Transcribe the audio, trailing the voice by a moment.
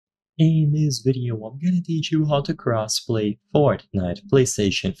In this video, I'm gonna teach you how to crossplay Fortnite,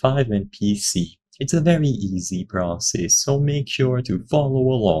 PlayStation 5 and PC. It's a very easy process, so make sure to follow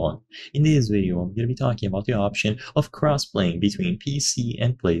along. In this video, I'm gonna be talking about the option of crossplaying between PC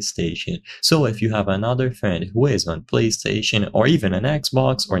and PlayStation. So if you have another friend who is on PlayStation or even an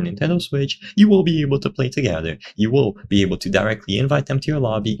Xbox or Nintendo Switch, you will be able to play together. You will be able to directly invite them to your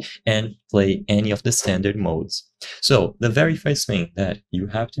lobby and play any of the standard modes. So the very first thing that you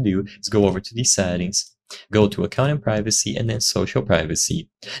have to do is go over to the settings, go to account and privacy, and then social privacy.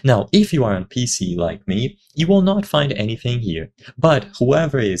 Now, if you are on PC like me, you will not find anything here, but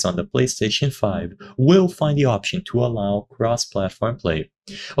whoever is on the PlayStation 5 will find the option to allow cross-platform play.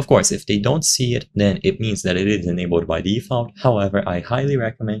 Of course, if they don't see it, then it means that it is enabled by default. However, I highly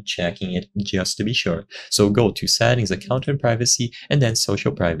recommend checking it just to be sure. So go to settings, account and privacy, and then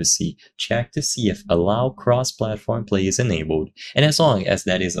social privacy. Check to see if allow cross-platform play is enabled. And as long as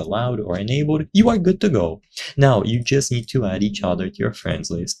that is allowed or enabled, you are good to go. Now, you just need to add each other to your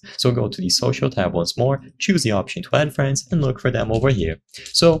friends list. So go to the social tab once more, choose the option to add friends, and look for them over here.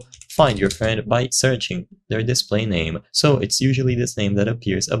 So find your friend by searching their display name, so it's usually this name that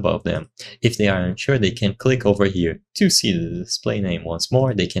appears above them. If they are unsure, they can click over here to see the display name once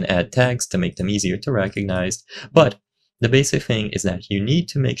more. They can add tags to make them easier to recognize, but the basic thing is that you need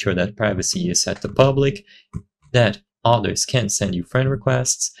to make sure that privacy is set to public, that others can send you friend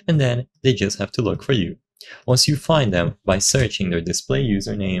requests, and then they just have to look for you. Once you find them by searching their display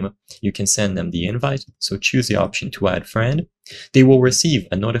username, you can send them the invite, so choose the option to add friend. They will receive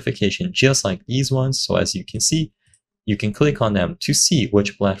a notification just like these ones, so as you can see, you can click on them to see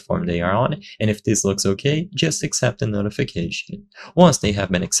which platform they are on, and if this looks okay, just accept the notification. Once they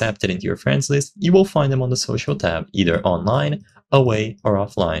have been accepted into your friends list, you will find them on the social tab, either online, away, or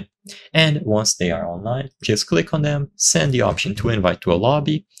offline. And once they are online, just click on them, send the option to invite to a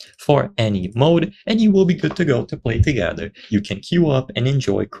lobby for any mode, and you will be good to go to play together. You can queue up and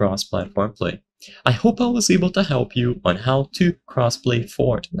enjoy cross-platform play. I hope I was able to help you on how to crossplay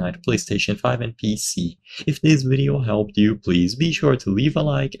Fortnite, PlayStation 5 and PC. If this video helped you, please be sure to leave a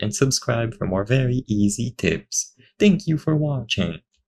like and subscribe for more very easy tips. Thank you for watching.